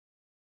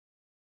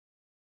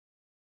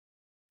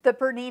The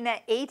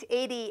Bernina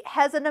 880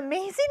 has an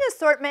amazing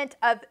assortment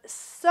of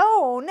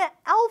sewn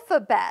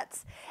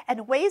alphabets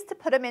and ways to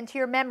put them into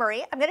your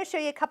memory. I'm going to show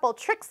you a couple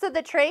tricks of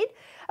the trade.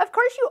 Of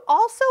course, you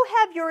also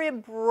have your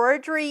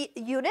embroidery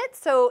unit,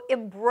 so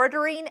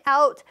embroidering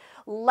out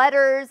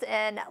letters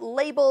and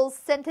labels,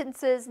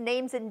 sentences,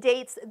 names, and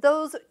dates.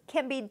 Those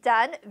can be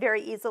done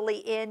very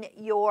easily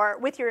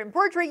with your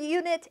embroidery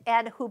unit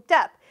and hooped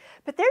up.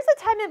 But there's a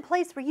time and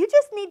place where you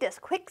just need to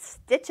quick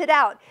stitch it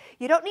out.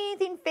 You don't need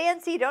anything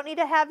fancy. You don't need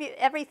to have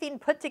everything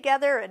put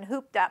together and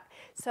hooped up.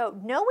 So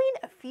knowing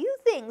a few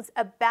things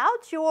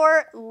about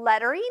your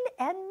lettering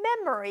and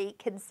memory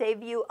can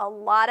save you a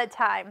lot of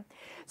time.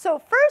 So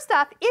first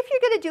off, if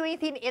you're going to do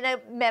anything in a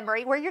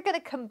memory where you're going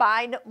to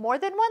combine more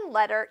than one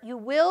letter, you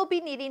will be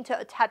needing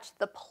to touch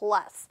the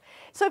plus.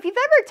 So if you've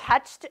ever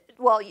touched,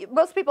 well,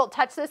 most people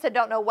touch this and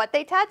don't know what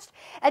they touched,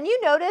 and you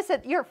notice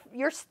that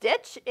your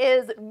stitch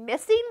is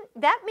missing,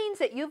 that means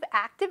that you've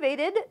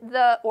activated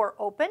or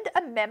opened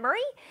a memory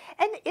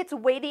and it's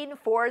waiting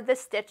for the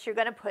stitch you're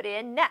going to put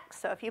in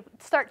next. So if you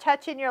start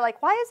touching, you're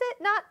like, why is it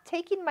not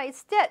taking my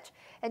stitch?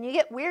 And you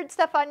get weird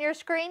stuff on your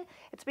screen,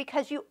 it's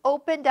because you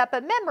opened up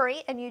a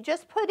memory and you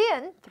just put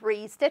in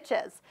 3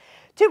 stitches.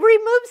 To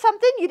remove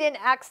something you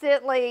didn't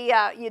accidentally,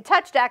 you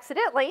touched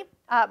accidentally,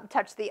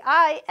 touch the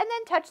eye and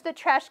then touch the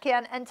trash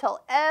can until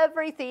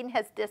everything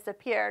has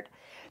disappeared.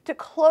 To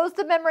close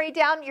the memory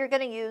down, you're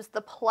going to use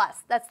the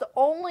plus. That's the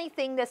only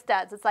thing this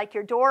does. It's like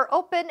your door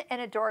open and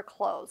a door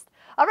closed.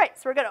 All right,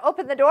 so we're going to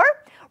open the door.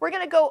 We're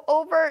going to go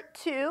over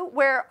to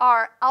where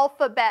our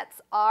alphabets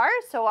are,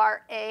 so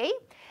our A.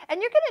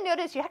 And you're going to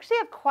notice you actually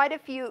have quite a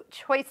few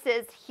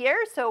choices here.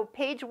 So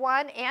page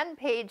 1 and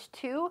page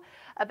 2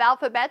 of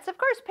alphabets. Of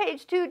course,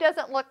 page 2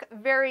 doesn't look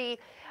very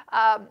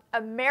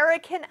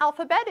American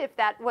alphabet if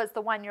that was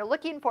the one you're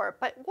looking for.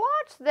 But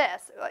watch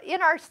this.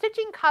 In our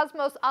Stitching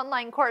Cosmos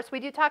online course,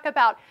 we do talk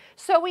about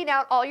sewing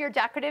out all your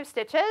decorative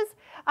stitches.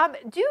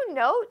 Do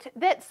note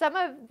that some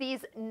of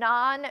these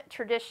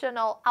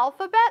non-traditional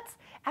alphabets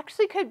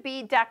actually could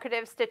be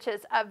decorative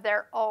stitches of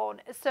their own.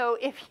 So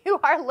if you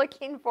are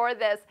looking for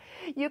this,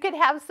 you could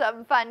have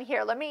some fun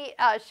here. Let me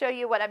show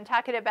you what I'm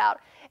talking about.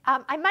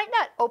 I might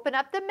not open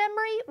up the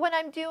memory when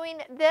I'm doing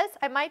this.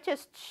 I might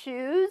just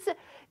choose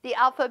the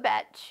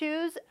alphabet,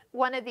 choose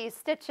one of these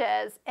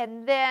stitches,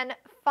 and then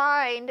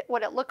find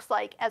what it looks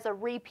like as a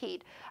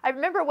repeat. I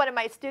remember one of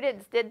my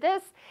students did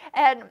this,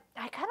 and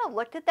I kind of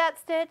looked at that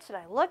stitch, and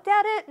I looked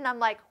at it, and I'm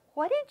like,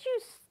 what did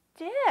you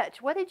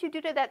stitch? What did you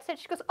do to that stitch?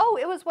 She goes, oh,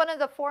 it was one of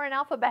the foreign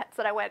alphabets.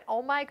 And I went,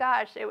 oh my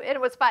gosh, it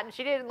was fun.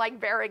 She didn't like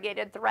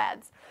variegated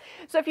threads.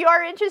 So if you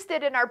are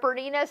interested in our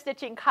Bernina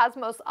Stitching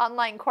Cosmos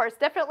online course,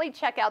 definitely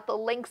check out the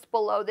links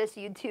below this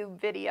YouTube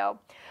video.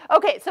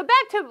 Okay, so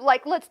back to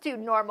let's do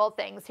normal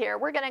things here.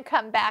 We're going to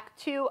come back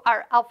to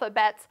our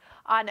alphabets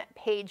on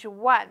page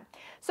 1.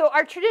 So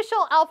our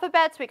traditional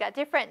alphabets, we got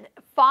different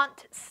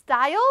font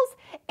styles,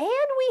 and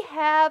we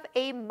have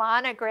a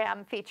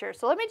monogram feature.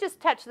 So let me just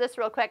touch this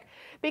real quick,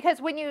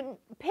 because when you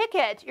pick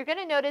it, you're going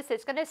to notice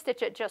it's going to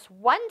stitch it just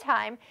one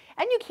time,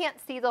 and you can't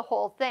see the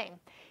whole thing.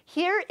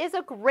 Here is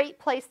a great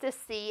place to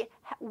see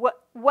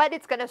what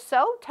it's going to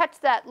sew. Touch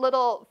that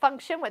little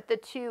function with the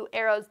 2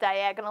 arrows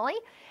diagonally,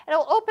 and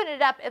it'll open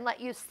it up and let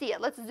you see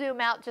it. Let's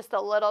zoom out just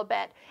a little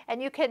bit,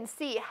 and you can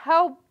see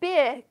how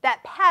big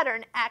that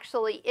pattern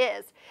actually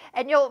is.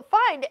 And you'll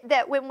find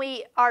that when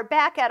we are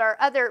back at our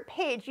other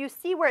page, you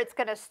see where it's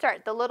going to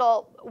start. The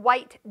little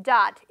white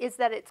dot is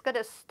that it's going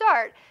to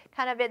start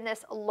kind of in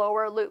this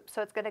lower loop.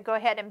 So it's going to go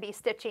ahead and be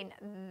stitching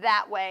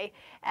that way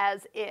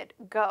as it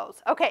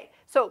goes. Okay,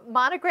 so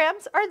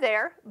monograms are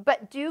there,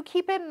 but do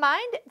keep in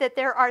mind that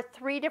there are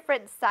 3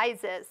 different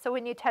sizes. So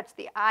when you touch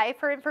the eye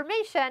for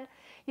information,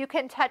 you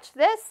can touch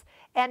this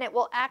and it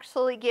will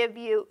actually give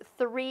you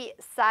 3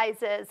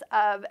 sizes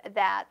of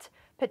that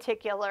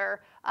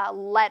particular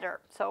letter.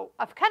 So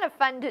kind of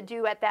fun to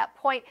do at that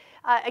point.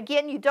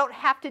 Again, you don't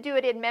have to do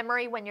it in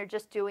memory when you're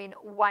just doing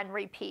 1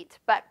 repeat,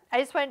 but I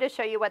just wanted to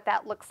show you what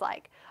that looks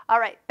like. All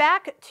right,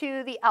 back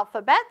to the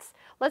alphabets.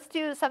 Let's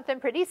do something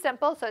pretty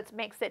simple so it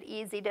makes it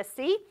easy to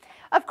see.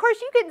 Of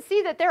course, you can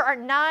see that there are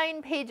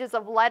 9 pages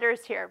of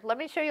letters here. Let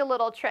me show you a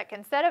little trick.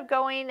 Instead of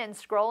going and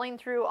scrolling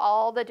through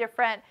all the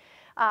different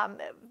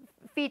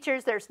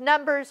features, there's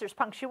numbers, there's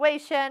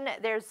punctuation,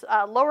 there's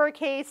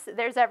lowercase,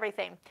 there's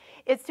everything.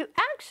 It's to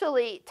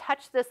actually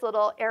touch this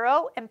little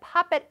arrow and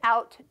pop it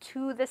out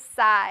to the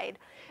side.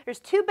 There's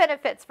 2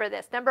 benefits for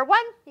this. Number 1,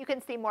 you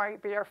can see more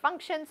of your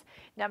functions.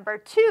 Number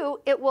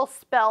 2, it will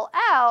spell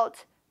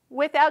out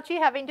without you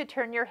having to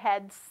turn your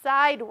head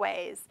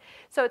sideways.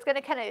 So it's going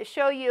to kind of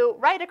show you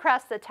right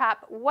across the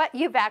top what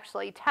you've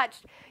actually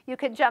touched. You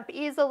can jump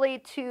easily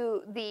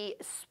to the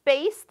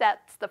space.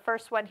 That's the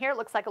first one here. It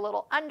looks like a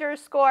little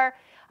underscore.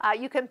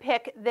 You can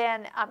pick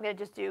then, I'm going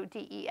to just do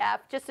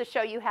DEF just to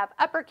show you have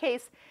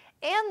uppercase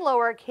and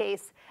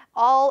lowercase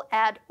all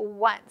at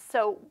once.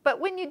 So, but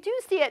when you do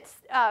see it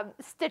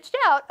stitched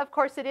out, of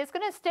course it is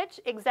going to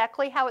stitch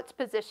exactly how it's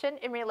positioned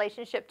in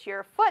relationship to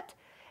your foot.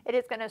 It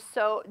is going to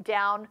sew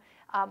down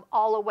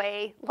all the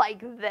way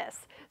like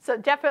this. So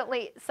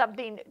definitely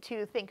something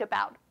to think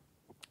about.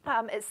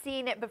 Is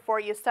seeing it before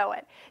you sew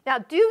it. Now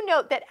do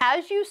note that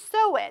as you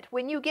sew it,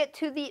 when you get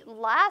to the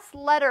last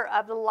letter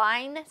of the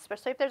line,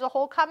 especially if there's a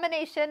whole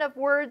combination of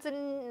words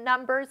and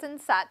numbers and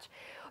such,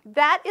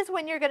 that is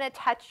when you're going to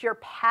touch your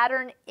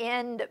pattern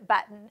end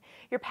button.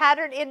 Your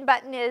pattern end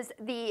button is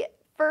the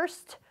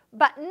first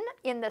button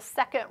in the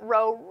second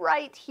row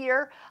right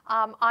here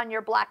on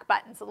your black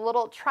buttons, a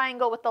little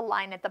triangle with the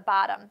line at the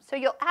bottom. So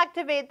you'll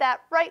activate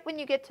that right when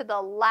you get to the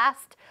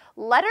last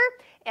letter,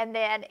 and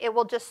then it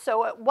will just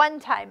sew it one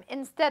time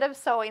instead of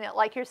sewing it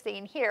like you're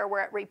seeing here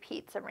where it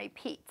repeats and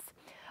repeats.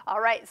 All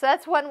right, so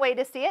that's one way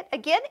to see it.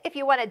 Again, if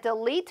you want to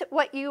delete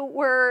what you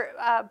were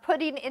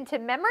putting into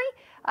memory,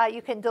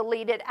 you can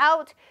delete it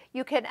out.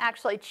 You can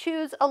actually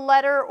choose a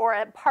letter or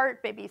a part,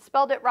 maybe you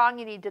spelled it wrong,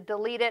 you need to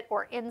delete it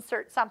or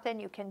insert something,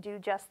 you can do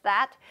just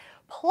that.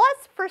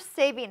 Plus, for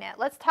saving it,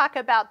 let's talk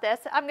about this.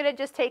 I'm going to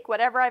just take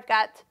whatever I've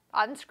got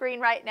on screen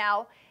right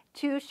now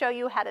to show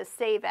you how to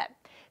save it.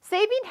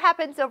 Saving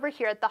happens over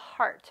here at the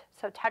heart.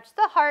 So touch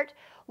the heart,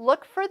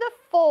 look for the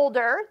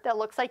folder that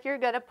looks like you're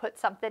going to put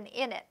something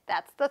in it.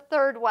 That's the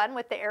third one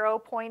with the arrow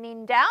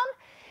pointing down.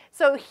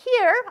 So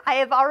here I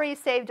have already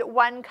saved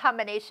one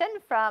combination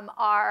from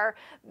our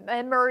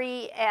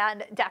memory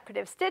and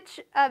decorative stitch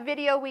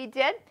video we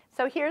did.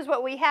 So here's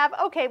what we have.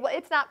 Okay, well,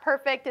 it's not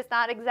perfect. It's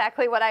not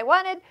exactly what I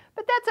wanted,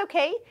 but that's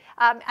okay.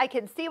 I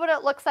can see what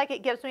it looks like.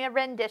 It gives me a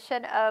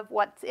rendition of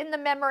what's in the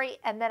memory,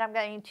 and then I'm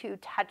going to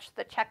touch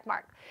the check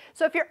mark.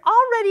 So if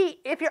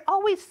you're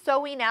always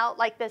sewing out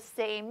like the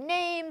same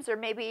names, or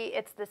maybe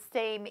it's the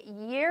same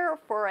year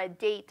for a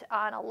date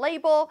on a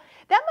label,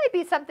 that might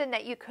be something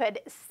that you could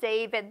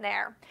save in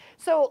there.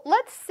 So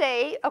let's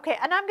say, okay,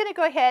 and I'm going to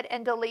go ahead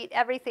and delete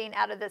everything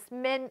out of this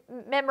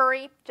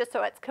memory just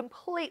so it's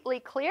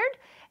completely cleared.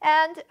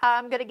 And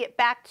I'm going to get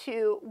back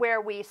to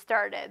where we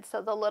started.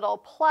 So the little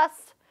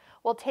plus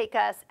will take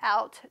us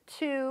out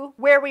to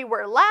where we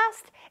were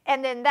last,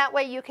 and then that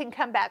way you can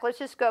come back. Let's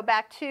just go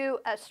back to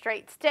a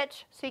straight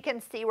stitch so you can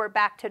see we're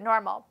back to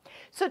normal.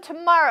 So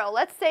tomorrow,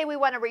 let's say we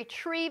want to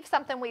retrieve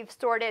something we've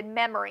stored in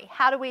memory.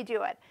 How do we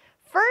do it?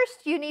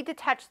 First, you need to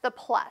touch the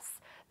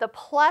plus. The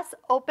plus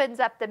opens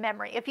up the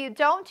memory. If you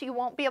don't, you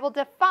won't be able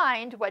to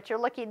find what you're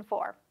looking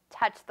for.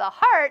 Touch the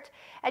heart,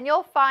 and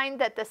you'll find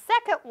that the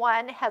second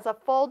one has a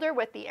folder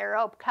with the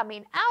arrow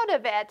coming out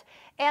of it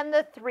and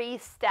the 3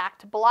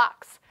 stacked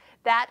blocks.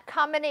 That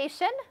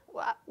combination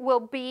will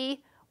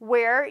be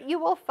where you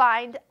will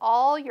find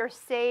all your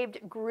saved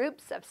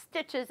groups of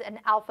stitches and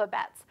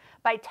alphabets.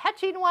 By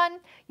touching one,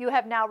 you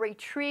have now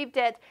retrieved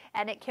it,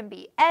 and it can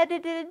be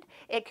edited,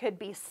 it could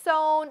be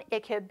sewn,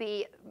 it could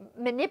be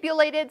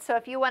manipulated. So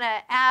if you want to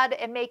add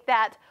and make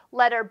that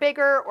letter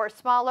bigger or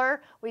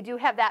smaller, we do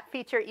have that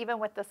feature even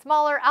with the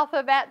smaller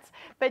alphabets,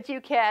 but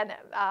you can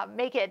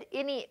make it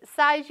any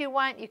size you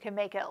want, you can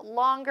make it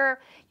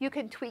longer, you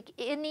can tweak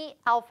any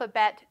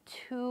alphabet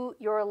to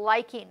your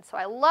liking. So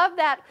I love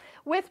that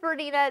with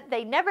Bernina.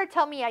 They never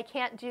tell me I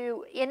can't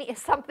do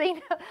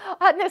something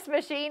on this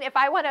machine. If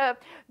I want to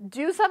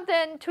do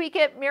something, tweak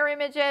it, mirror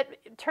image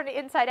it, turn it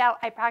inside out,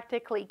 I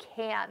practically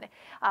can.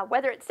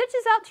 Whether it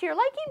stitches out to your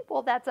liking,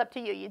 well, that's up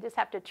to you. You just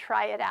have to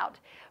try it out.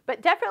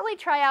 But definitely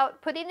try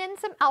out putting in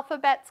some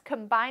alphabets,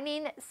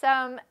 combining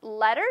some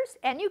letters,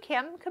 and you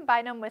can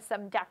combine them with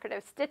some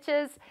decorative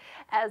stitches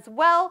as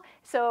well.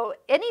 So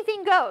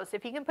anything goes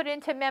if you can put it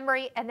into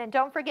memory. And then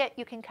don't forget,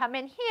 you can come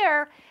in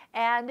here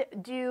and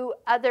do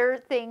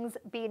other things,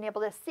 being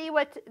able to see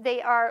what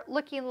they are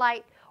looking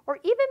like, or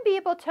even be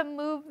able to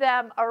move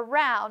them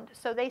around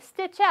so they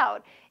stitch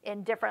out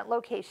in different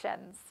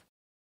locations.